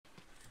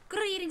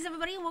Greetings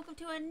everybody and welcome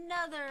to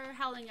another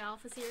Howling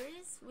Alpha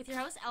series with your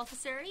host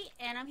AlphaSuri,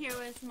 and I'm here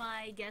with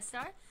my guest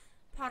star,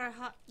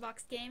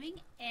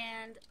 ParaHotBoxGaming.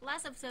 And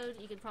last episode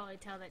you could probably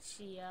tell that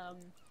she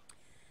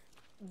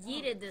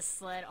yeeted this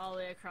sled all the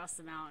way across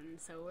the mountain,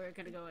 so we're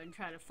gonna go and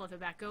try to flip it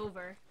back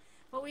over.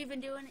 What we've been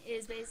doing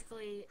is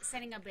basically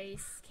setting a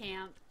base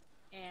camp,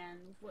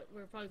 and what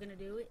we're probably gonna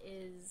do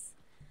is,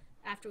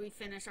 after we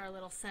finish our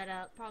little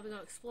setup, probably go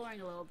exploring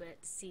a little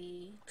bit to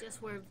see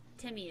just where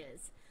Timmy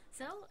is.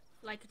 So,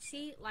 like to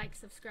see, like,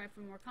 subscribe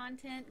for more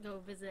content. Go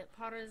visit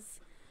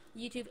Potter's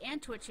YouTube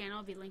and Twitch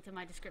channel. It'll be linked in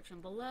my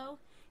description below.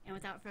 And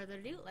without further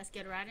ado, let's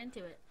get right into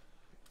it.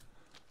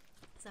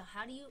 So,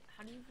 how do you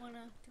want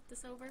to tip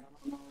this over? I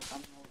don't know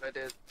what I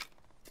did.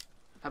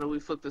 How do we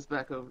flip this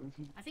back over?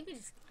 I think we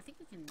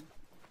can.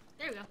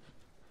 There we go.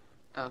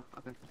 Oh,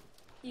 okay.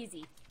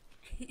 Easy.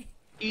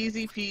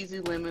 Easy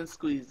peasy lemon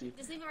squeezy.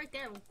 Just leave it right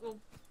there. We'll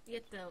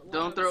get the logs.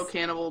 Don't throw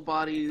cannibal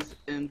bodies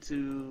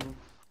into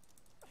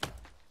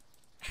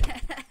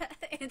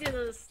into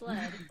the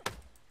sled.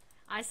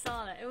 I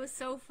saw that. It was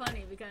so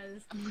funny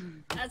because,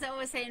 as I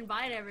was saying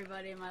bye to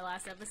everybody in my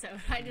last episode,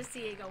 I just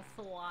see it go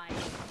flying.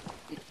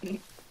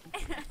 It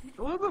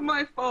wasn't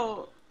my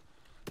fault.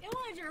 It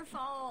was your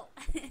fault.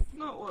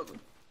 No, it wasn't.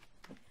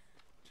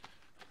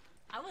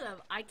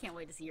 I can't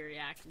wait to see your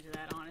reaction to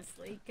that,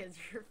 honestly, because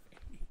you're...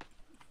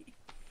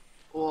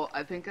 Well,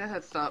 I think I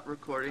had stopped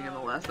recording in the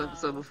last no.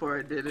 episode before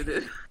I did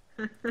it.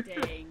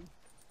 Dang.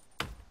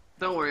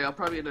 Don't worry, I'll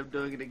probably end up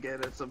doing it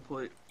again at some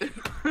point. Can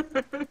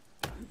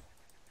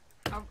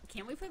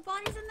we put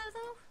bodies in there,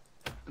 though?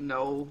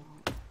 No.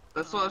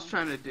 That's what I was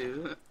trying to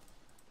do.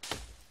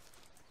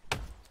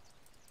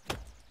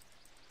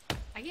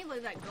 I can't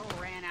believe that girl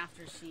ran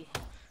after she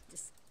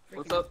just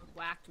What's up?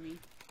 whacked me.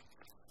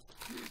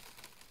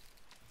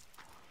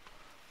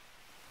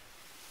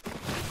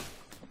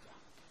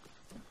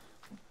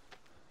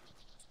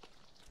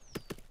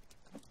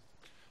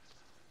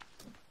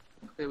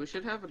 Okay, we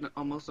should have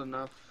almost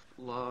enough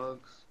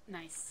logs.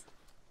 Nice.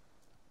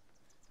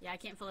 Yeah, I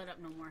can't fill it up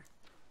no more.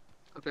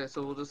 Okay,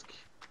 so we'll just...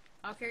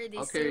 I'll carry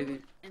these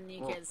and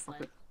you carry the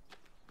sled. Okay.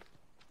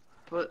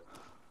 But...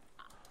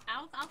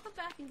 I'll come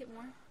back and get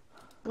more.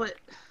 What?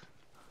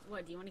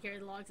 What, do you want to carry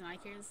the logs and I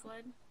carry the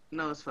sled?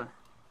 No, it's fine.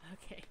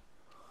 Okay.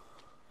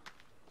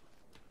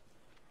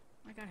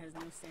 My god, has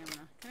no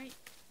stamina. Can I...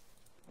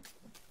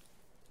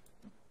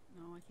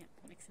 No, I can't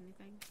mix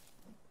anything.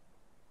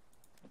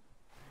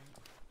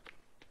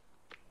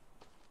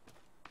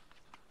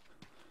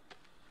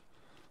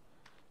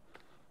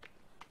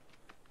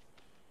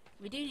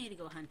 We do need to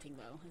go hunting,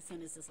 though, as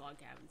soon as this log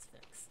cabin's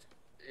fixed.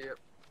 Yep.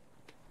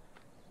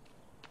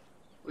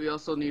 We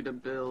also need to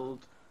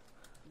build...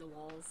 the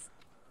walls.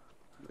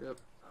 Yep.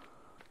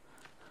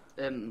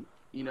 And,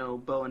 you know,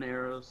 bow and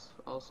arrows,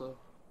 also.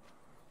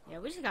 Yeah,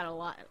 we just got a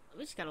lot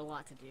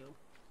to do.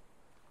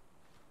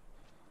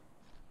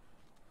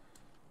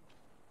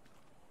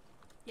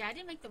 Yeah, I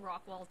didn't make the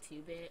rock wall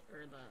too big,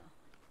 or the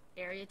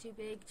area too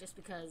big, just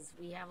because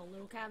we have a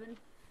little cabin.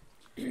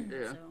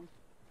 Yeah. So...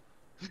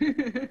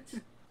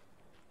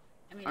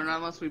 I mean, or not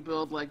unless we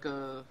build like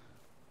a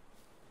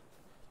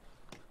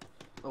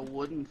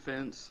wooden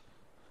fence.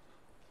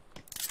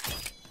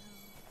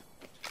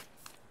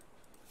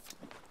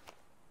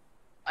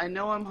 I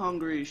know I'm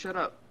hungry. Shut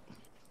up.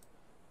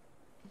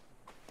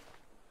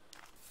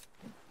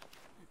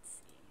 Let's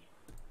see.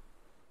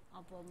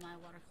 I'll build my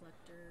water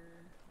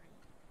collector right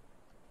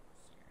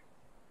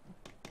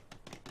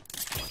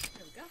here.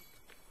 There we go.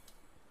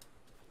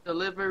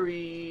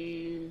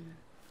 Delivery.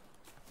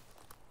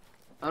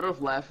 I would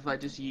have laughed if I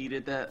just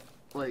yeeted that,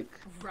 like...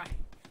 Right.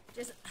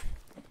 Just...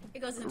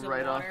 It goes into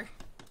right the water. Off.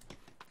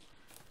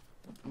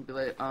 And be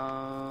like,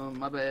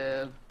 my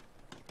bad.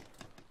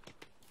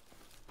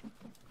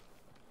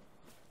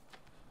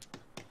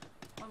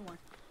 One more.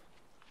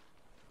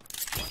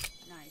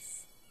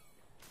 Nice.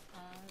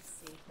 Let's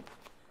see.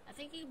 I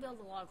think you can build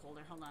a log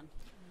holder. Hold on.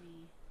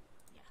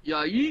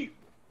 Yeah, yeet!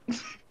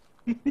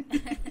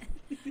 That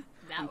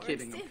I'm works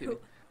kidding, too. I'm kidding.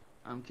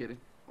 I'm kidding.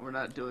 We're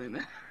not doing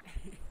that.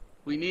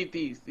 We need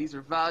these. These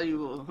are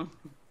valuable. There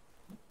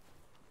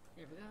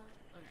we go.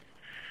 Okay.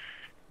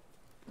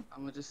 I'm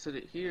gonna just sit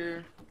it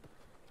here.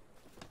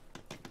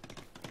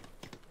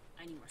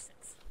 I need more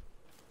sticks.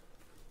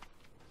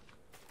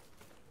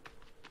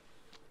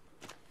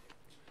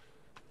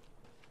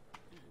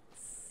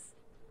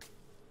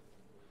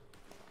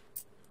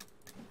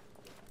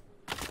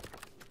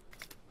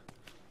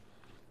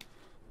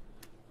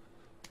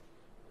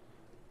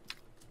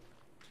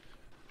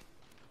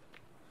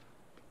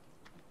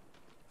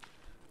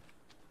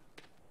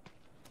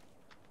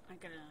 I'm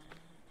gonna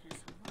here's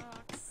some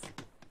rocks.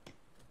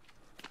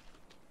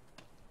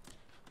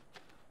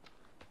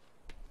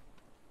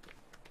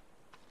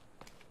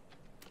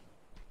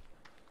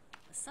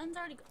 The sun's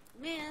already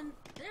man,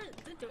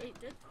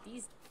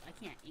 these I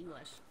can't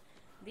English.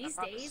 These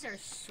days are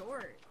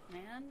short,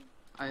 man.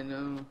 I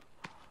know.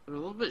 They're a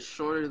little bit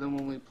shorter than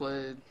when we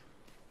played.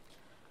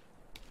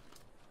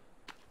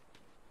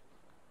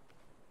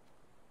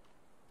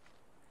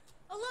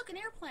 Oh look, an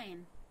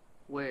airplane.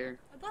 Where?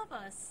 Above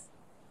us.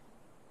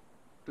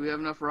 Do we have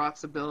enough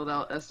rocks to build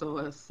out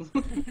SOS?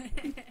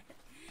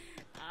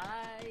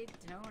 I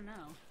don't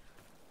know.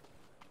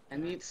 I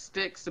need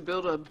sticks to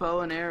build a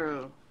bow and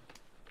arrow.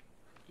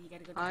 You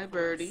gotta go to Hi, the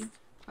birdie. forest.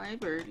 Hi,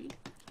 birdie.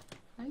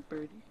 Hi,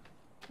 birdie.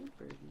 Hi,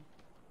 birdie.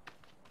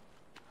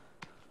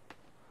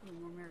 Ooh,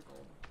 more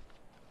marigold.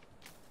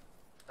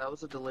 That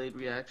was a delayed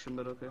reaction,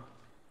 but okay.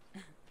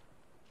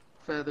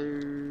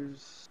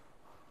 Feathers.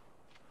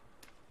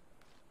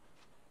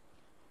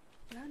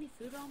 Do I have any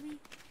food on me?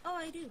 Oh,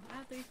 I do. I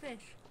have 3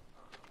 fish.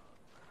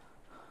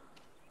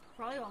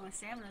 Probably why my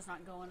stamina's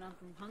not going up.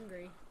 I'm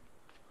hungry.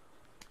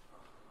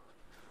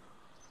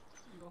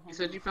 Go home. You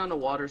said you found a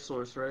water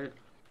source, right?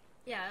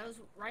 Yeah, it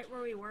was right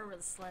where we were, where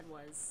the sled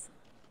was.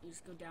 You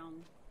just go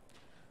down.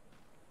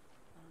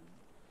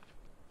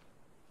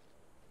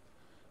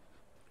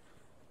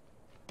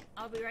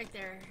 I'll be right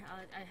there.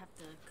 I have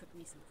to cook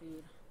me some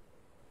food.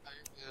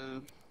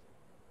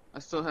 I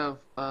still have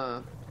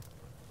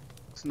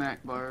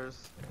snack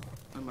bars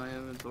in my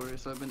inventory,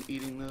 so I've been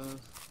eating those.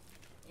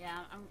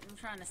 Yeah, I'm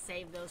trying to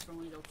save those for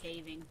when we go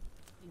caving,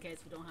 in case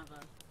we don't have a...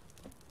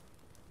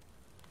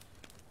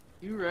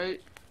 You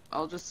right.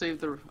 I'll just save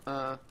the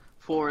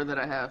 4 that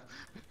I have.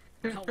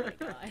 Oh my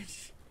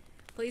gosh.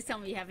 Please tell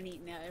me you haven't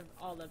eaten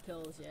all the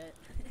pills yet.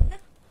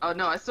 Oh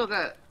no, I still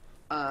got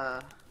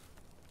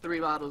 3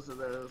 bottles of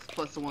those,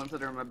 plus the ones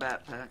that are in my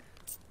backpack.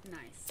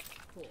 Nice.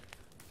 Cool.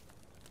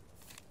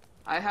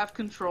 I have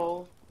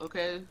control,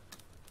 okay?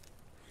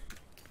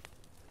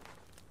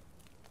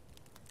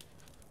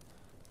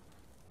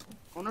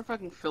 I wonder if I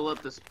can fill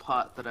up this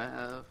pot that I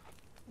have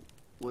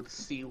with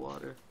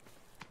seawater.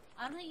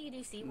 I don't think you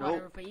do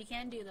seawater, Nope. but you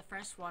can do the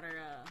freshwater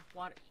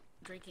water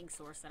drinking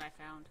source that I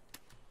found.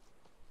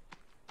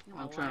 Get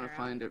my I'm trying to water out.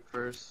 find it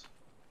first.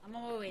 I'm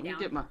on my way Let me down.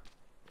 get my...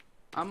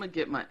 I'm gonna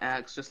get my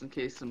axe just in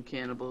case some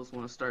cannibals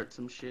want to start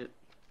some shit.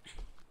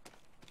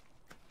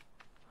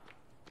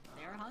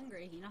 They're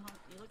hungry. You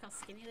look how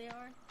skinny they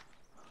are.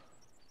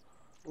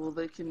 Well,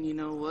 they can, you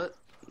know what?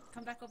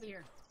 Come back over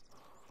here.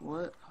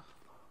 What?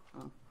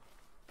 Oh.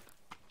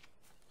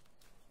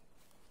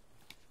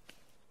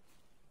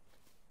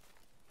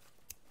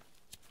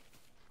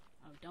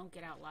 Oh, don't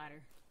get out,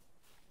 ladder.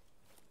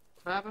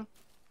 What happened?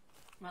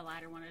 My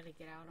ladder wanted to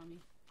get out on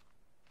me.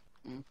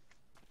 Mm.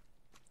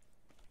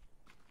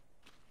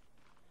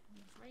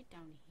 It's right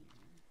down here.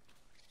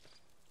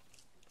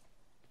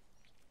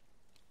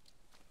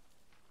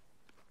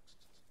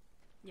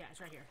 Yeah,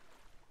 it's right here.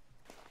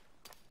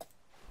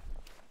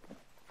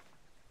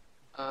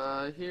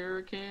 Here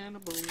a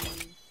cannibal.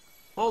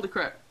 Holy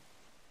crap!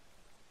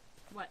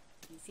 What?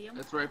 You see him?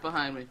 It's right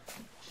behind me.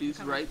 She's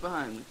Come right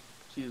behind me.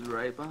 She's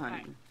right behind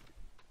Alright. me.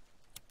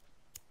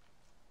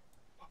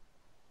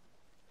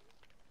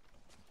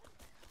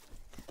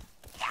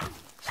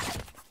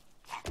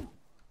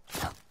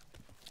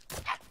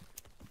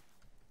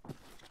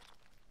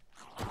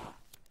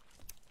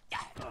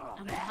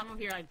 I'm over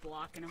here like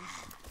blocking him.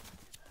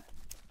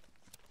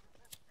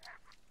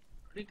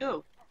 Where'd he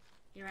go?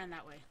 He ran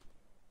that way.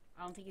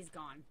 I don't think he's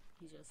gone.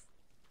 He just...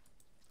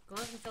 Go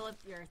ahead and fill up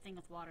your thing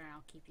with water and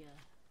I'll keep you...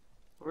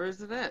 Where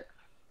is it at?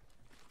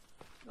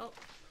 Oh.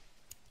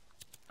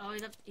 Oh,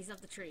 he's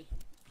up the tree.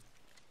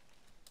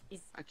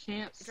 I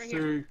can't It's right see.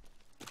 here.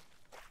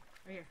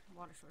 Right here,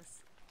 water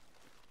source.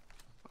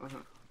 Uh-huh.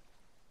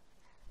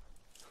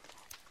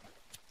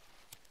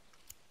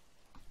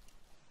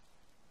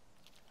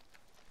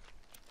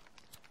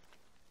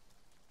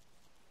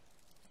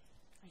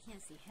 I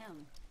can't see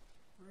him.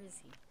 Where is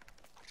he?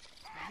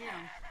 I hear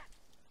him.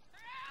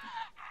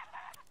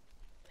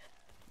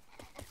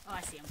 Oh,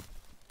 I see him.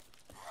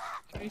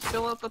 Can you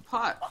fill up the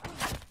pot?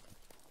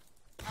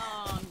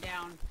 Oh, I'm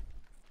down.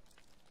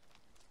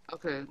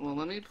 Okay, well,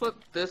 let me put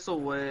this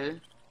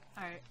away.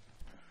 Alright.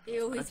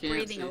 Ew, he's can't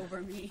breathing see.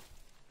 over me.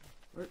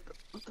 What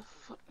the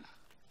fuck?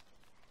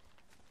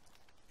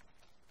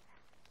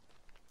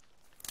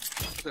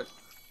 Okay.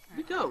 Where'd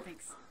he go?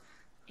 Thanks.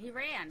 He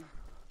ran.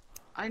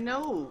 I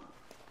know.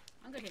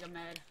 I'm gonna take a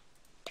med.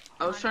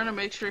 I was trying to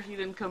make sure he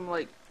didn't come,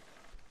 like,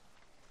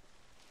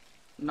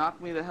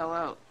 knock me the hell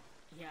out.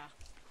 Yeah.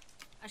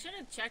 I should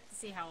have checked to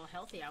see how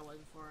healthy I was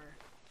before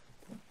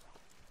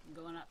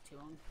going up to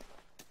him.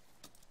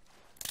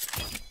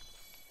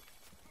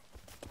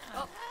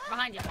 Oh,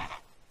 behind you.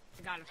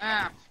 I got him.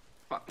 Ah,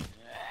 fuck.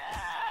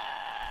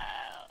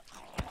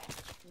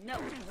 No.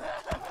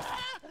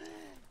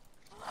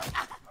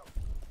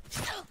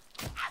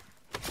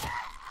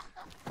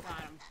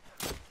 Got him.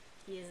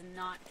 He is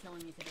not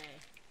killing me today.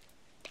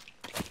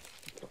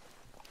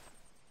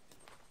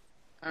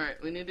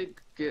 Alright, we need to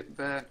get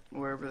back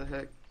wherever the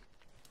heck.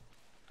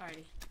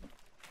 Alrighty.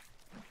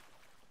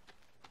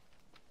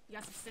 You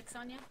got some sticks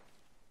on you?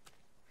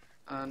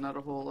 Not a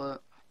whole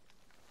lot.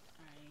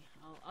 Alrighty.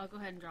 I'll go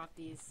ahead and drop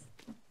these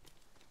and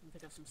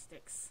pick up some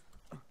sticks.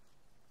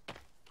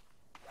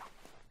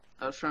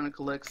 I was trying to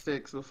collect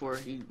sticks before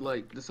he,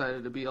 like,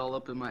 decided to be all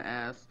up in my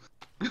ass.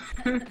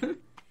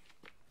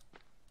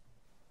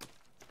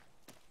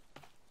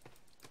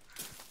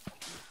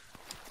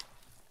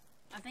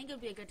 think it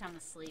would be a good time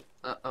to sleep.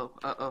 Uh-oh,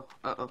 uh-oh,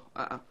 uh-oh,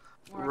 uh-oh.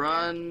 We're up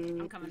Run. here.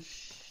 I'm coming.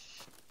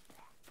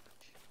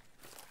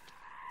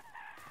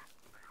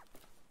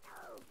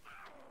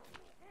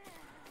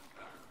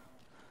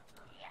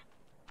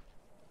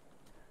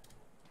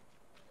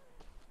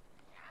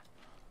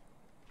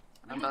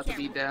 I'm about to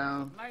be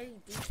down. My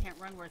dude can't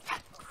run worth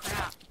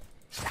crap.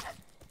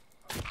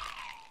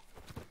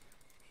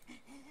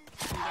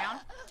 I'm down?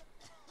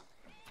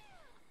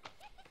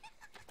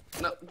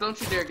 No, don't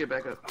you dare get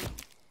back up.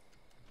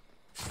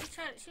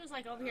 She was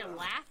like over here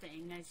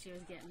laughing as she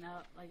was getting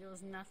up, like it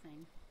was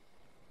nothing.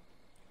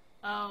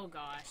 Oh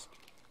gosh.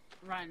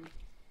 Run.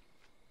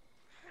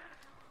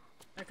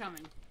 They're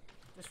coming.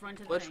 Just run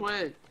to the Which thing.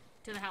 way?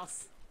 To the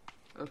house.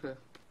 Okay.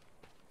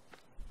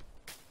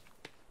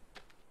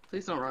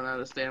 Please don't run out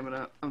of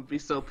stamina. I'm gonna be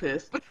so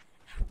pissed.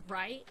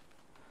 Right?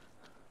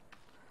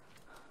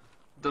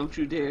 Don't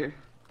you dare.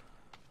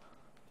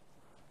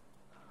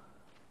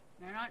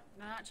 They're not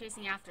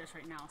chasing after us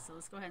right now, so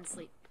let's go ahead and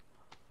sleep.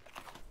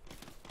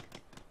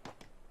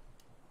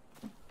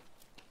 The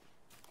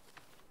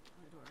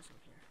door's over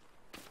here.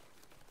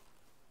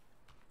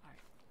 Alright.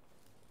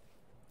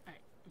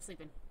 Alright, I'm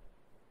sleeping.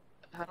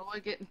 How do I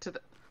get into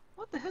the...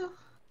 What the hell?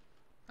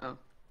 Oh. I'm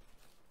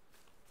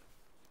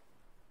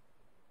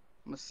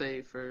gonna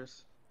save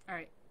first.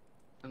 Alright.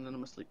 And then I'm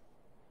gonna sleep.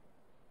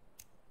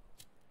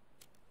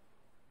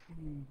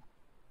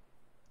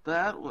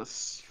 That was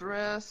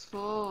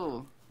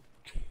stressful.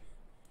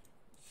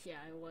 Yeah,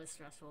 it was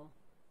stressful.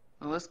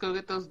 Well, let's go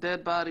get those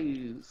dead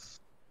bodies.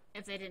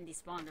 If they didn't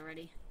despawn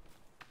already.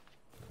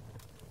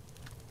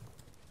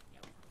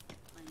 Yep.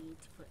 I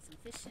need to put some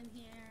fish in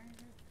here.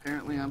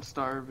 Apparently I'm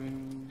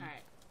starving.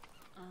 Alright.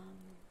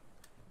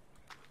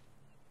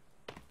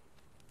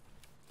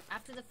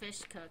 After the fish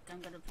cook,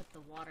 I'm gonna put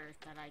the water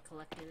that I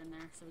collected in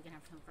there so we can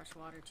have some fresh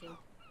water too.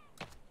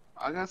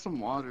 I got some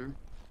water.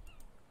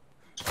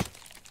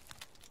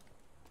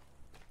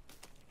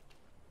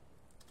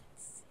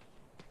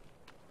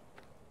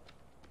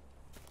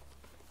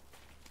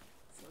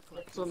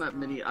 What's on that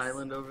mini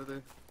island over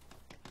there?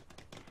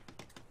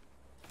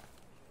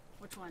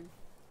 Which one?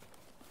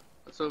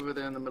 It's over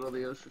there in the middle of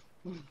the ocean.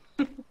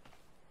 Let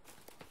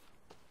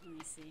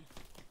me see.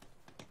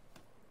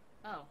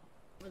 Oh,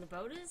 where the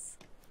boat is?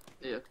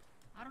 Yeah.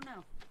 I don't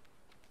know.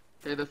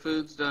 Hey, the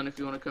food's done if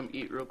you want to come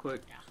eat real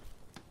quick. Yeah.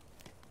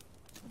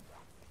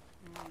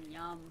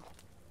 Yum.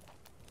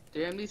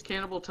 Damn, these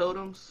cannibal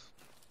totems.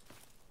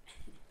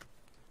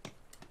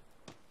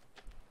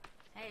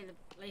 Hey,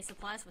 they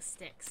supply us with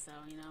sticks, so,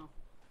 you know.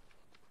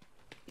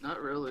 Not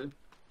really.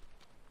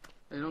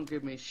 They don't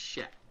give me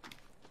shit.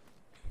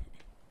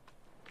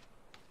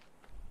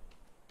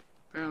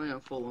 Apparently I'm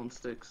full on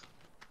sticks.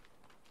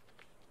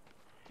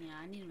 Yeah,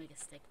 I need to make a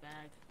stick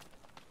bag.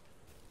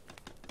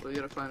 Well, you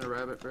gotta find a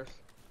rabbit first.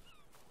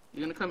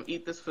 You gonna come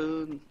eat this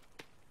food?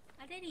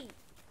 I did eat.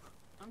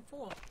 I'm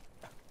full.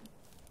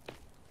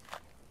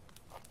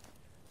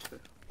 Okay.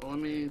 Well, let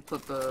me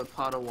put the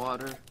pot of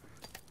water.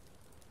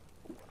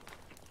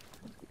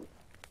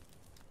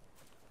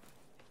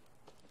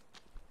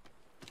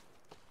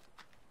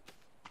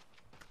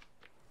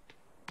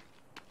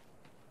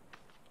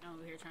 I'm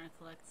over here trying to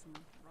collect some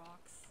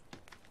rocks.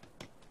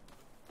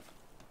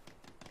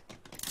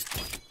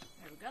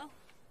 There we go.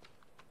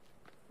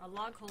 Our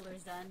log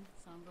holder's done,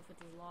 so I'm gonna put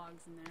these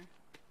logs in there.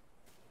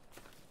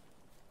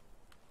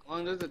 How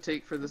long does it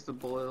take for this to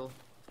boil?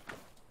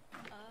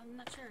 I'm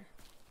not sure.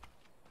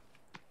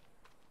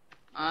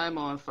 I'm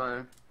on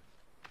fire.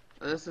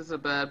 This is a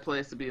bad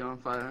place to be on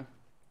fire.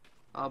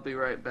 I'll be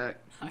right back.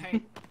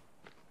 Alright.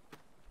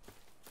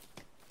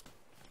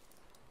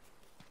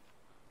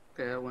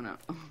 Okay, I went out.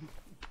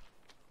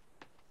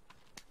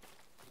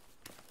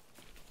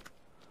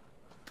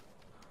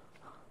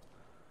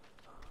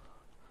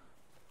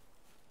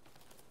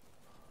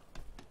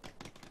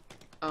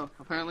 Oh,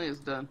 apparently it's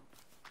done.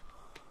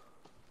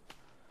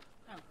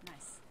 Oh,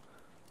 nice.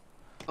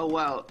 Oh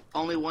wow,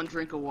 only one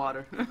drink of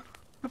water.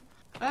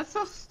 That's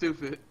so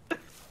stupid.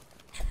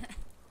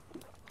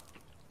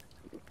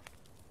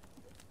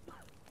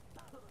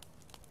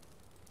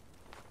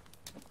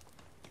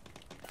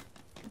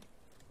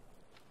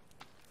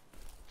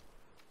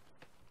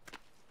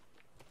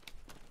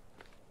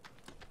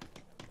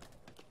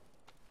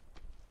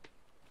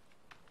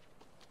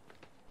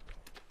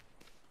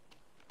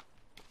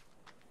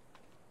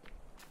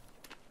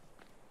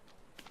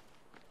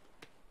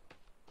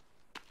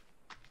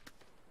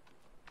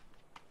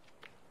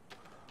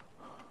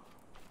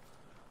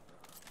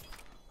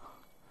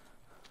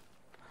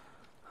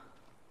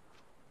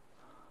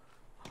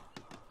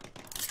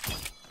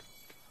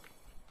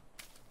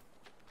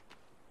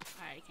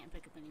 Alright, I can't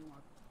pick up any more.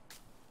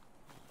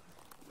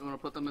 You wanna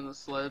put them in the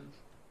sled?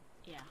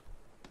 Yeah.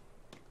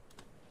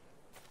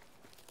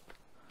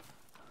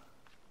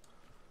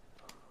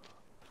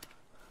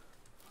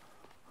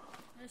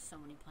 There's so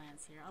many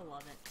plants here. I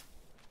love it.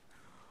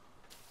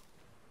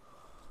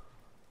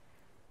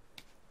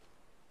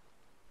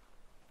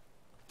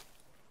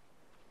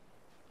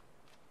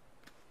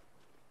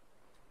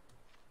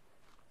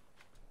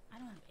 I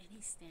don't have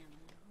stamina.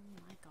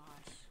 Oh my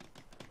gosh.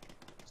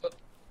 So,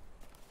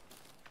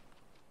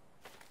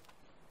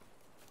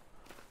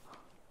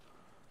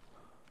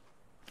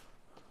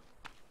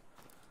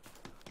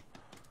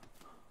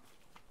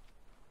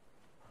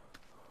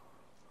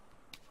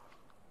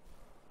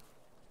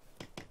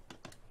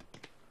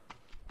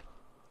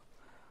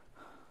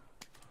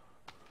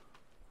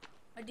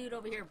 My dude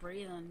over here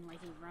breathing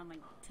like he ran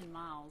like 10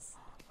 miles.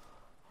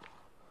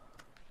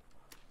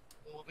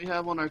 what we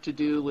have on our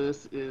to-do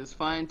list is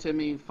find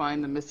Timmy,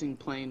 find the missing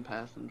plane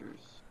passengers.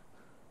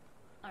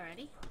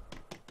 Alrighty.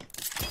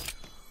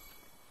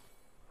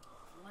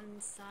 One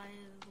side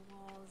of the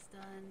wall is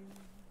done.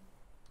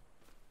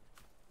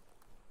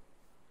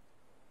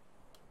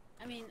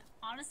 I mean,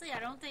 honestly, I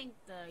don't think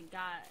the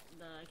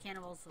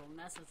cannibals will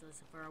mess with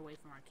us if we're away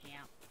from our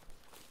camp.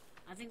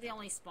 I think they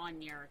only spawn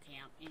near our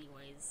camp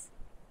anyways.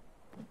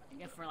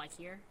 If we're like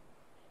here.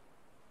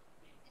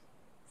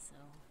 So,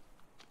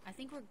 I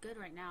think we're good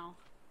right now.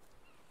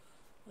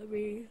 Let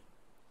me...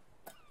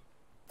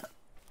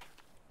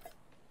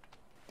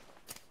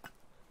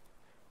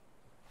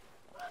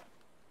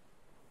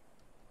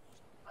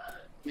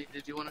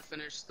 Did you want to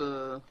finish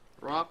the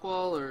rock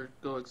wall or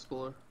go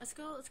explore? Let's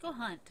go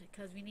hunt,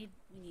 because we need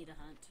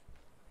a hunt.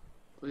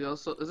 We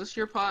also, is this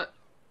your pot?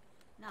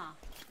 Nah,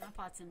 my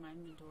pot's in my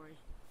inventory.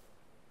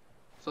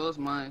 So is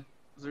mine.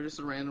 Is there just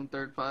a random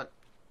third pot?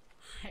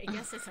 I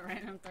guess it's a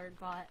random third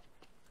pot.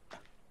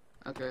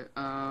 Okay,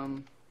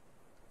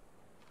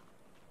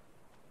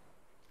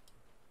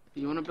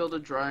 you want to build a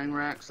drying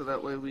rack so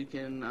that way we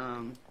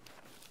can,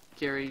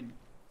 carry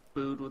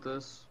food with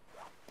us?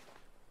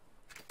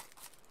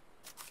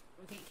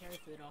 We can't carry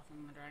food off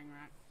on the drying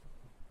rack.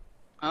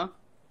 Huh?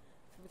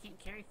 We can't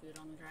carry food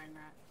on the drying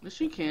rack.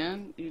 Yes, you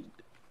can. You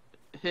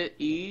hit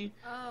E,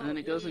 and then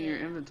it goes in your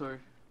inventory.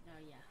 Oh,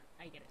 yeah.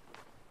 I get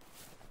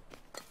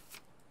it.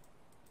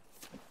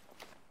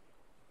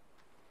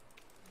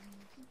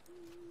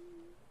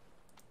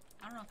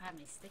 I don't know if I have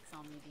any sticks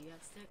on me. Do you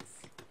have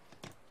sticks?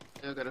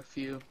 Yeah, I got a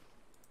few.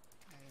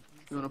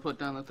 Alright, You want to put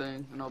down the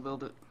thing, and I'll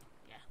build it?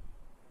 yeah.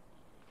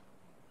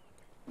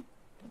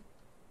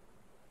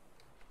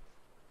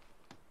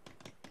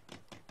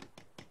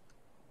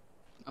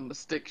 I'm a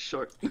stick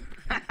short.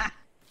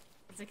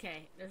 It's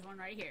okay. There's one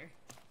right here.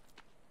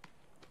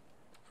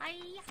 Hi.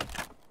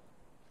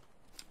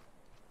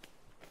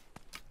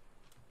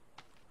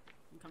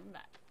 I'm coming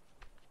back.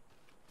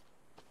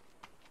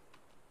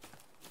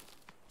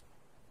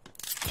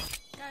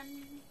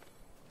 Done.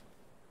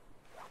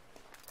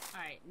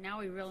 Alright, now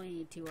we really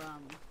need to,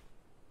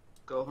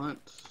 Go hunt.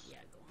 yeah,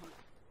 go hunt.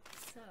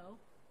 So,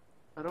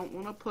 I don't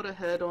want to put a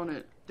head on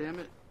it. Damn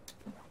it.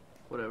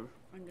 Whatever.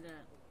 I'm gonna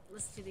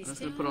listen to these I'm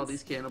just tunes. gonna put all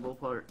these cannibal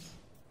parts.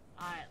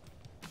 Alright.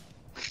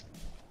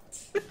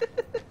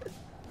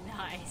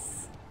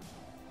 Nice.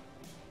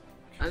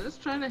 I'm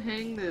just trying to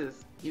hang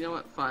this. You know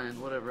what? Fine.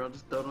 Whatever. I'll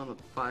just throw it on the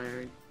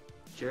fire.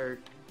 Jerk.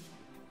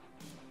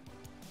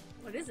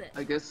 What is it?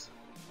 I guess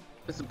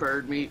it's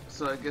bird meat,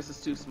 so I guess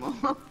it's too small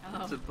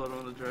Oh. to put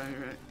on the drying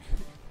rack.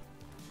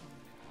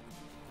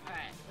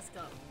 Alright, let's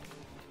go.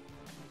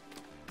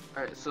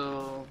 Alright,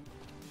 so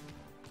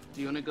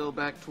do you want to go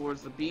back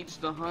towards the beach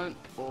to hunt,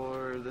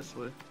 or this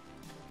way?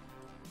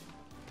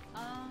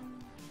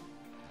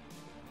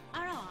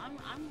 I don't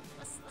know.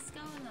 Let's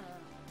go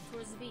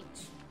towards the beach.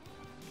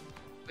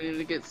 We need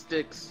to get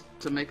sticks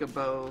to make a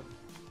bow,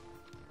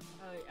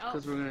 Oh,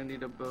 because we're gonna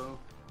need a bow.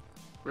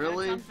 got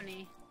Really?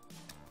 company.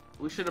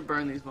 We should have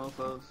burned these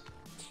mofos.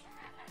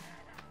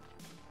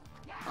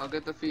 I'll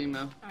get the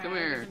female. Alright, Come I'll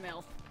get here. the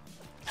mill.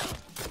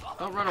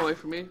 Don't run away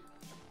from me.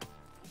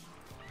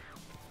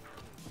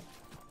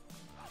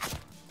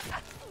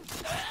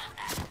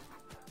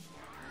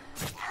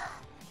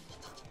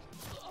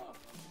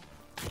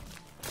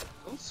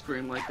 Don't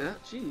scream like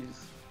that.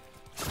 Jeez.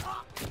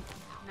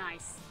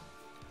 Nice.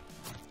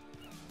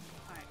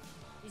 Alright.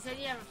 You said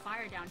you have a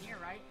fire down here,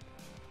 right?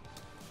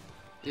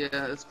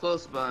 Yeah, it's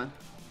close by.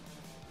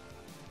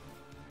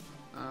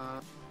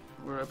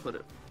 Where did I put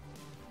it?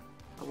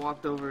 I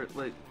walked over it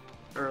like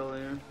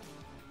earlier.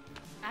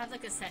 I have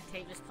like a set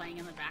tape just playing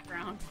in the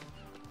background.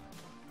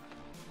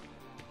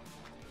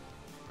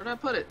 Where did I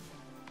put it?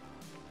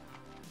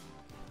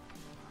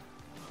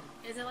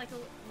 Is it like a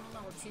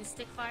one of the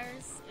 2-stick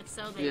fires? If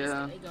so, they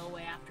go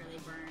away after they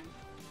burn.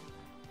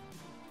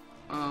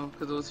 Oh,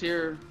 because it was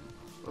here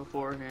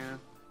beforehand.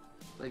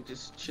 Like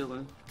just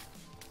chilling.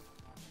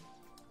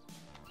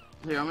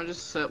 Here, I'm gonna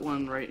just set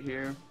one right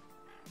here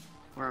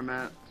where I'm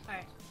at.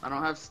 Alright. I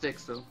don't have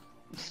sticks though.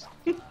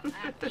 I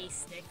have a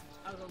stick.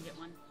 I'll go get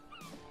one.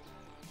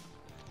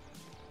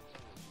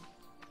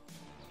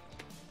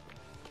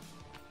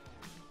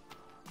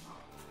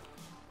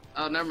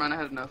 Oh, never mind. I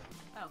had enough.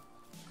 Oh,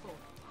 cool.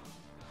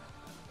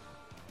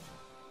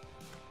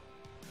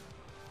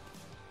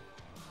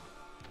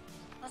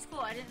 That's cool.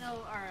 I didn't know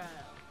our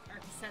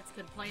cassettes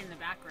could play in the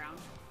background.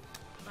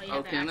 But you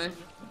had to can they?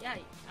 actually, yeah,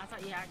 I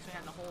thought you actually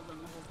had to hold them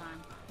the whole time.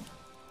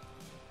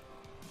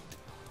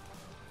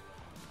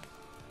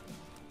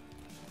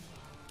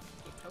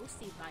 Get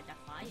toasted by the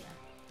fire.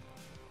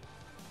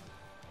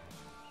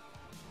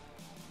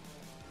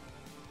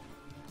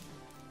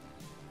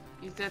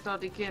 Is that all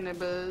the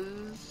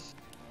cannibals?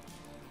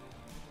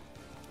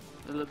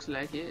 It looks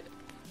like it.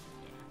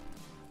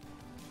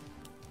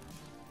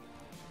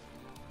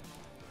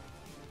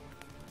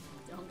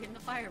 Don't get in the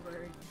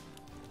Firebird.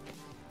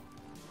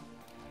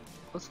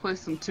 Let's play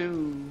some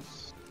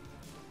tunes.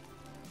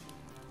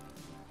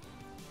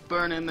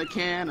 Burning the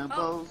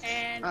cannibals. Oh,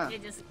 and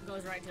it just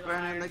goes right to the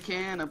Burning fire. the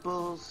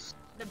cannibals.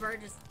 The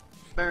bird just...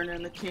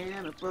 Burning the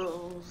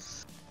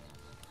cannibals.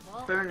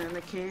 Well, Burning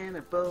the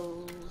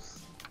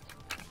cannibals.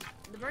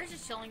 the bird's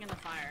just chilling in the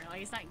fire. Like,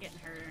 he's not getting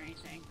hurt or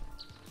anything.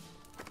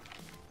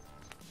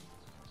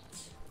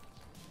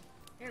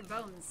 Here,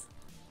 bones.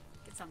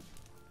 Get some.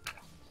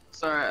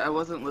 Sorry, I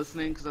wasn't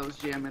listening because I was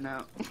jamming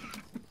out.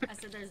 I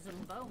said there's some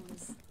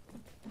bones.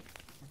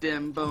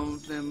 Them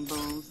bones,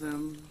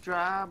 them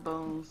dry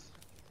bones.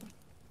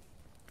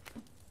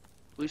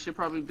 We should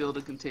probably build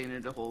a container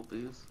to hold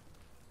these.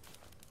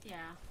 Yeah.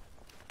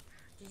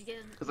 Did you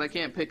get... Because I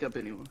can't pick up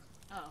anyone.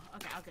 Oh,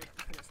 okay, I'll get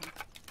put up some.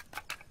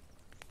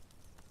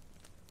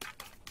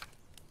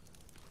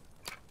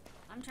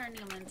 I'm turning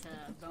them into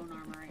bone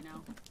armor right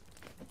now.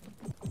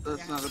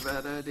 That's not a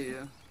bad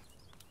idea.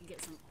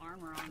 Get some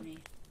armor on me.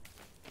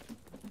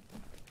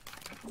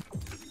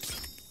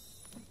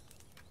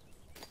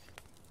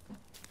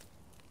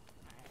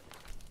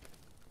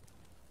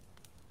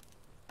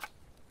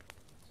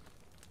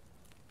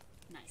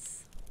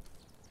 Nice.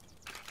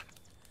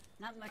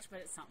 Not much, but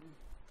it's something.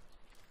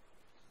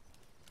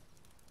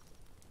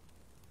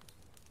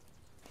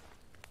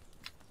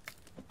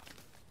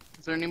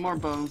 Is there any more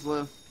bones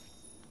left?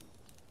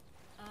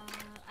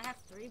 I have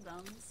 3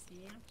 bones.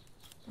 Yeah.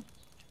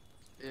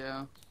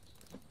 Yeah.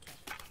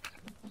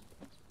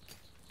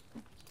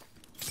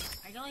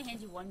 I can only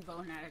hand you 1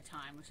 bone at a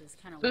time, which is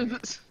kind of weird.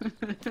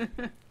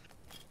 Another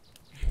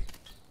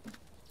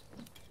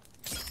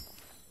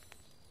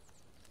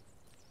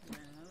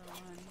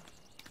one,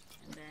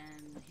 and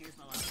then here's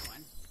my last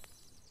one.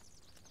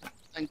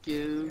 Thank you.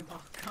 You're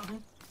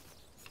welcome.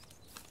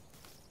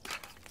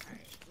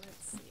 Alright,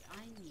 let's see.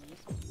 I need...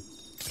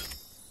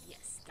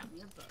 Yes, got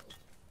me a bow.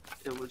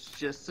 It was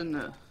just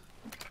enough.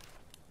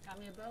 Got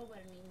me a bow, but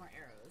I need more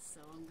arrows,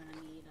 so I'm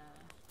gonna need,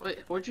 Wait,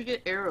 where'd you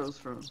get arrows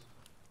from?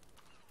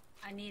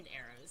 I need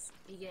arrows.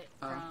 You get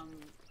from...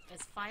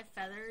 It's 5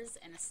 feathers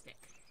and a stick.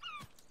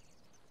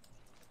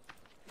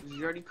 Did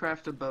you already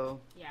craft a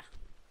bow? Yeah.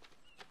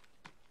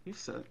 You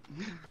suck.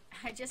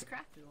 I just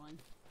crafted one.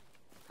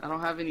 I don't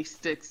have any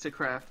sticks to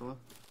craft one.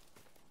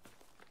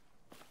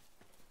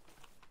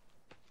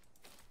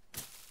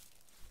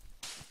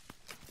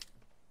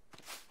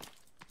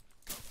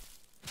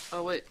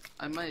 Oh wait,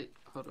 I might...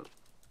 Hold up.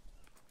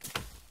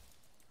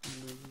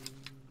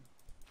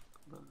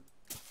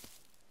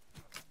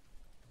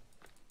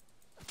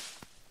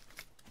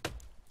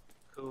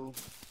 Cool.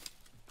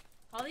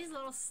 All these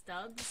little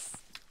stubs,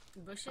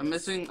 bushes...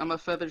 I'm a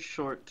feather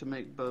short to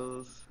make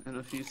bows, and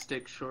a few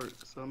sticks short,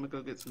 so I'm gonna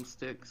go get some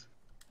sticks.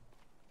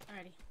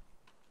 Alrighty.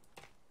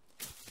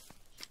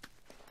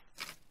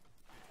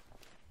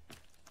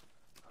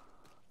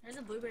 There's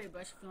a blueberry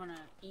bush if you want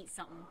to eat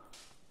something.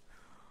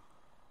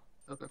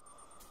 Okay.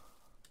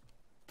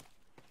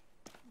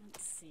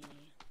 Let's see.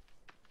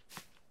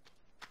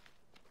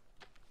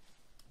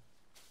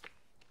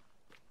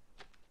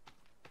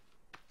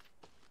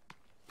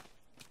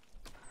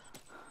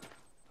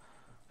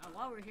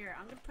 While we're here,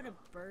 I'm gonna put a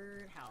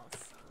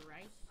birdhouse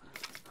right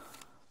here,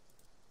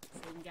 so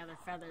we can gather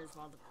feathers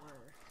while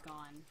we're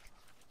gone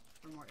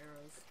for more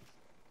arrows.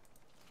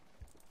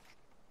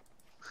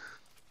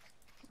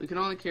 We can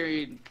only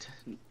carry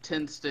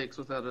 10 sticks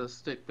without a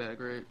stick bag,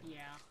 right?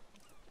 Yeah.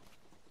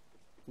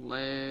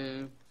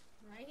 Lame.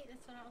 Right?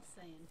 That's what I was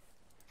saying.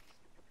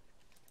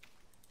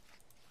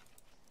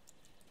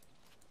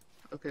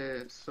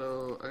 Okay,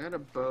 so I got a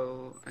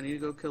bow. I need to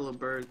go kill a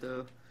bird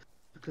though,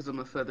 because I'm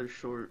a feather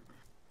short.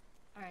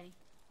 Alrighty.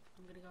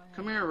 I'm gonna go ahead.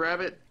 Come here,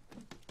 rabbit.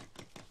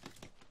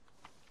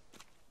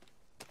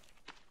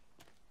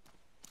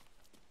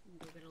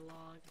 Go get a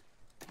log.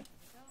 There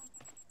we go.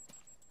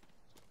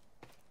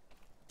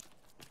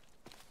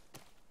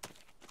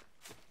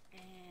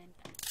 And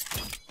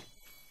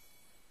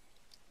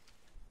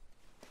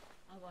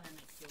I'll go ahead and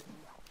make steel wool.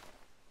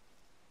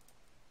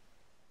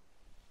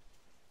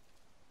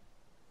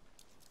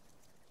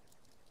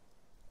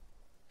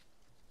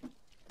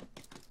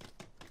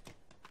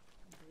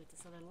 Go get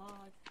this other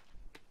log.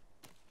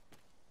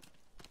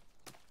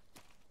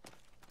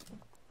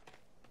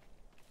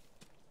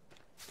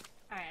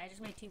 Alright, I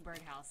just made 2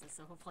 birdhouses,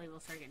 so hopefully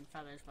we'll start getting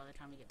feathers by the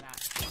time we get back.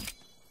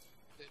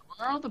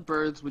 Where are all the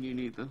birds when you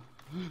need them?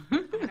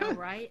 I know,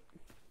 right?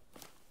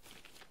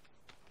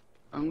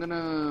 I'm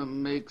gonna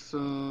make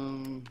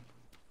some...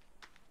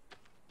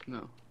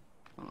 No.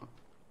 Hold on.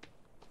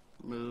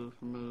 Remove.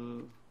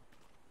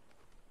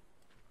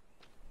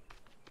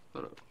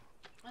 Hold up.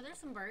 Oh, there's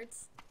some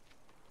birds.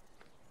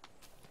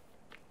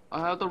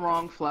 I have the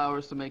wrong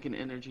flowers to make an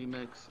energy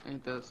mix.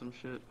 Ain't that some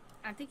shit?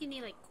 I think you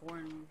need like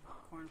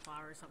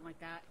cornflower or something like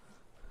that.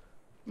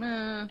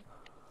 Meh.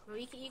 Well,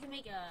 you can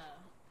make a...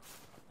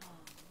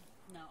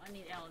 no, I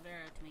need aloe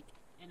vera to make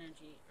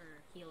energy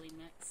or healing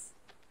mix.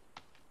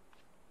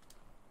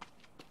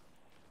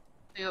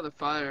 The other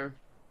fire.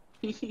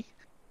 Where'd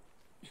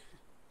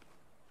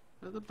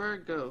the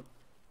bird go?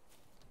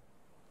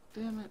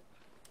 Damn it.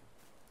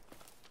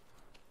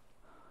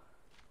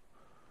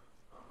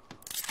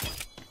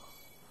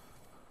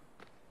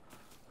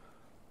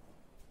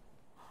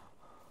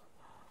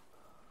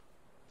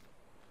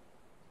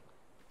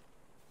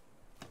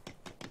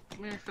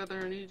 Come here,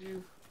 Feather, I need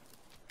you.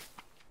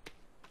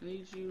 I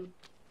need you.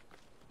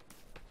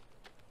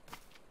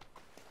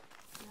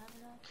 Do you have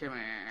enough? Come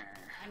here.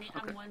 Okay.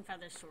 I'm one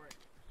feather short.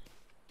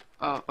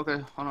 Oh, okay,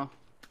 hold on.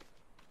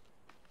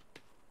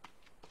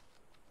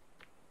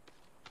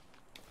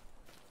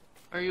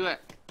 Where are you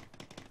at?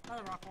 Oh,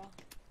 the rock wall.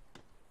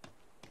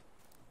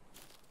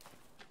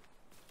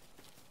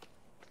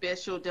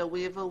 Special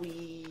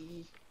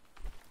delivery.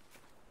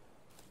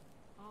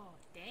 Oh,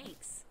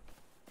 thanks.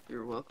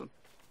 You're welcome.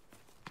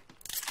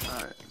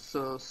 Alright,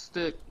 so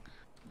stick.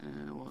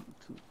 And 1,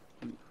 2,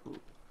 3, 4,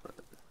 5.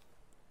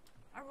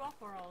 Our rock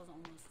wall is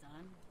almost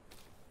done.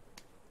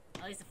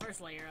 At least the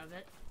first layer of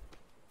it.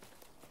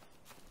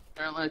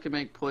 Apparently I can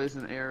make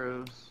poison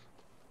arrows.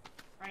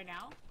 Right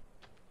now?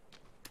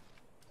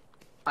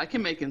 I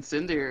can make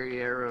incendiary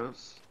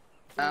arrows.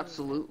 Ooh.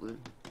 Absolutely.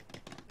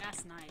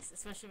 That's nice,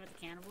 especially with the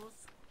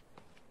cannibals.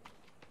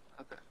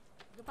 Okay.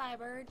 Goodbye,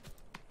 bird.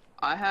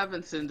 I have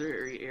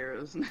incendiary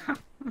arrows now.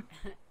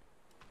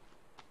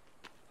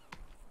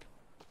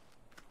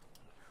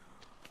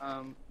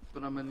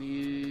 But I'm gonna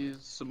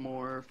need some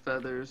more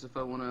feathers if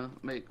I want to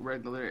make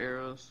regular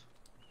arrows.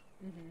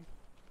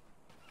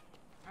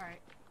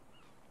 Alright.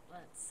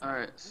 Let's.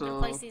 Alright, I'm gonna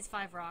place these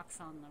 5 rocks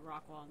on the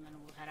rock wall and then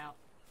we'll head out.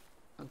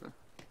 Okay.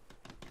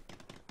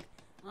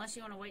 Unless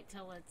you want to wait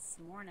till it's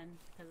morning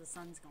because the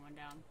sun's going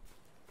down.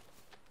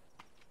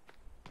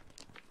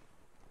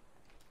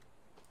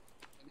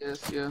 I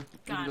guess, yeah. We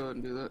can go ahead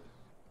and do that.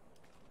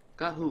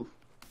 Got who?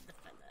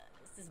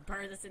 It's this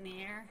bird that's in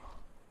the air.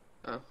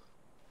 Oh.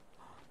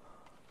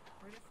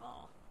 Where'd it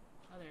fall?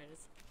 Oh, there it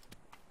is.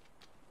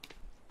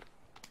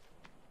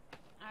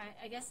 Alright,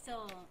 I guess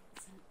till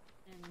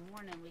in the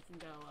morning we can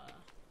go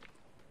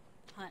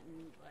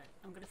hunting, but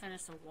I'm gonna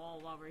finish the wall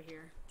while we're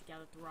here to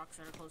gather the rocks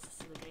that are closest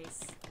to the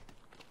base.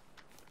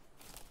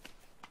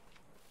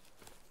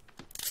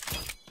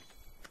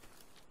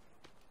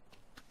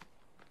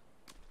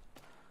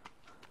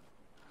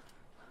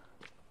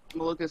 I'm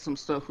gonna look at some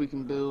stuff we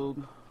can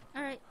build.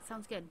 Alright,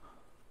 sounds good.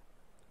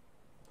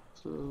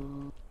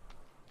 So,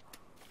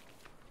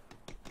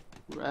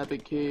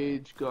 rabbit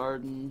cage,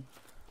 garden.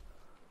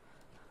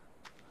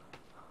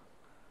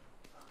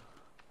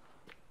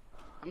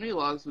 How many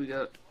logs we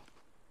got?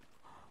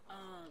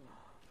 I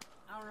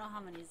don't know how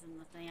many's in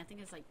the thing. I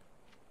think it's like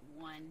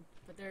 1,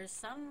 but there's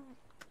some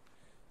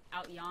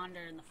out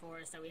yonder in the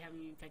forest that we haven't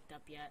even picked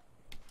up yet.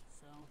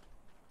 So.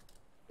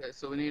 Okay,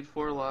 so we need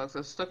 4 logs.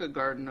 I stuck a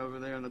garden over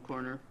there in the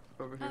corner,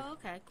 over here. Oh,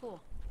 okay,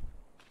 cool.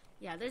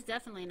 Yeah, there's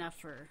definitely enough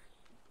for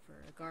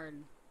a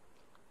garden.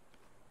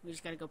 We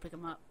just gotta go pick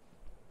them up.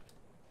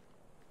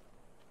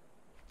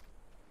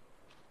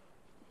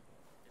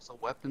 There's a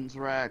weapons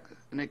rack,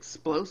 an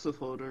explosive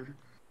holder.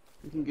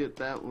 We can get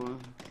that one.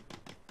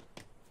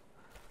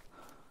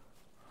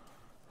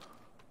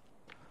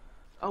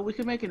 Oh, we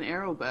can make an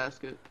arrow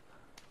basket.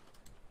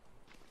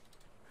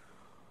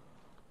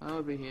 That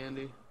would be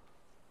handy. An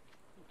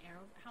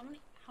arrow? How many?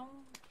 I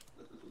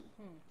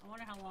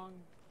wonder how long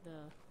the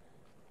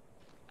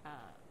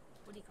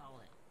what do you call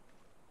it?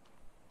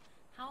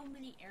 How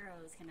many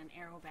arrows can an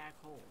arrow bag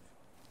hold?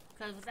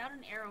 Because without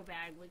an arrow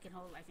bag, we can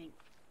hold, I think,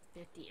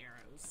 50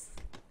 arrows.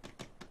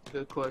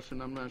 Good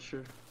question. I'm not sure.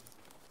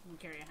 We can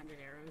carry 100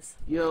 arrows.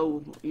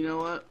 Yo, you know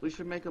what? We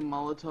should make a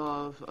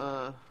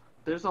Molotov.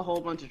 There's a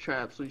whole bunch of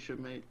traps we should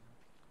make.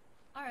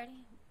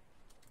 Alrighty.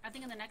 I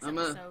think in the next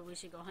episode we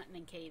should go hunting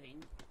and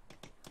caving.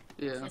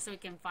 Yeah. Just so we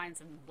can find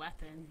some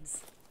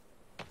weapons.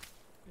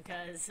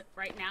 Because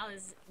right now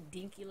this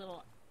dinky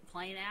little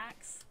plain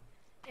axe,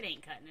 it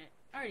ain't cutting it.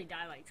 I already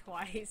died like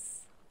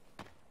twice.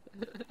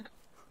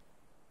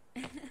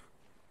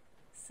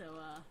 So,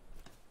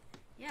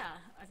 yeah,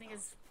 I think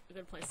it's a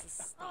good place to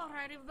stop.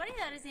 Alright, everybody,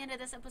 that is the end of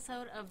this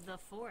episode of The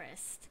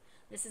Forest.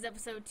 This is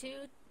episode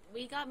 2.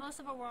 We got most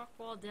of our rock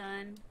wall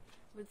done.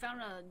 We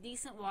found a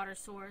decent water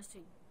source.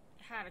 We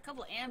had a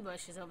couple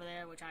ambushes over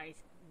there, which I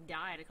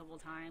died a couple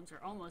times, or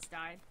almost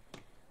died.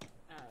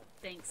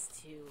 Thanks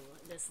to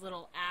this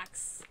little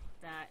axe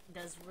that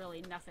does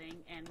really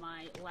nothing, and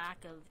my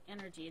lack of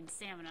energy and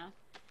stamina.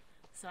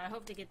 So I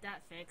hope to get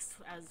that fixed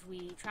as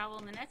we travel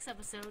in the next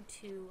episode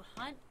to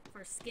hunt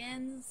for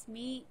skins,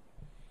 meat,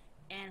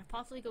 and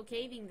possibly go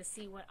caving to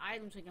see what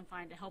items we can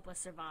find to help us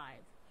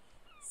survive.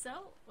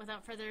 So,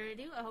 without further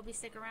ado, I hope you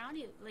stick around.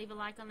 You leave a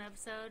like on the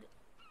episode.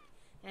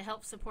 It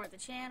helps support the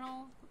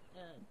channel.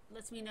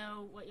 Lets me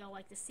know what y'all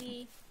like to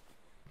see.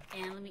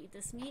 And let me eat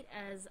this meat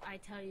as I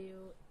tell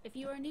you, if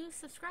you are new,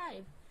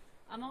 subscribe.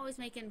 I'm always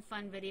making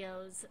fun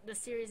videos. The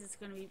series is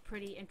going to be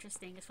pretty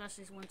interesting,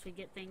 especially once we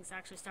get things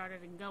actually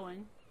started and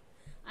going.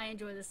 I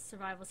enjoy this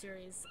survival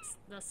series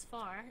thus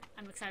far.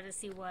 I'm excited to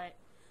see what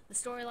the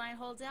storyline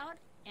holds out,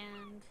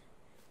 and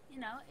you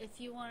know, if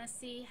you want to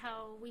see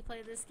how we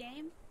play this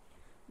game,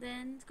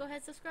 then go ahead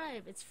and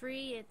subscribe. It's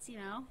free. It's, you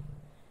know,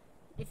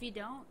 if you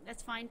don't,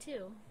 that's fine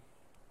too.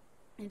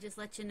 And just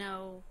let you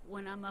know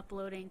when I'm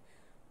uploading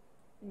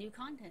new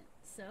content.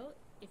 So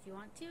if you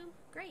want to,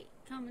 great,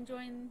 come and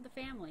join the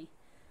family.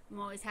 I'm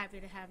always happy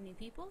to have new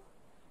people.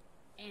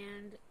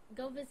 And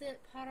go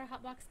visit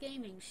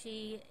ParaHotBoxGaming.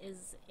 She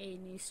is a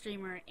new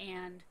streamer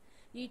and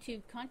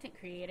YouTube content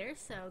creator,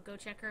 so go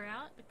check her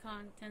out. The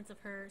contents of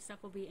her stuff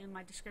will be in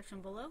my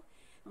description below.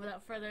 And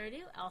without further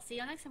ado, I'll see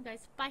you next time,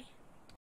 guys. Bye.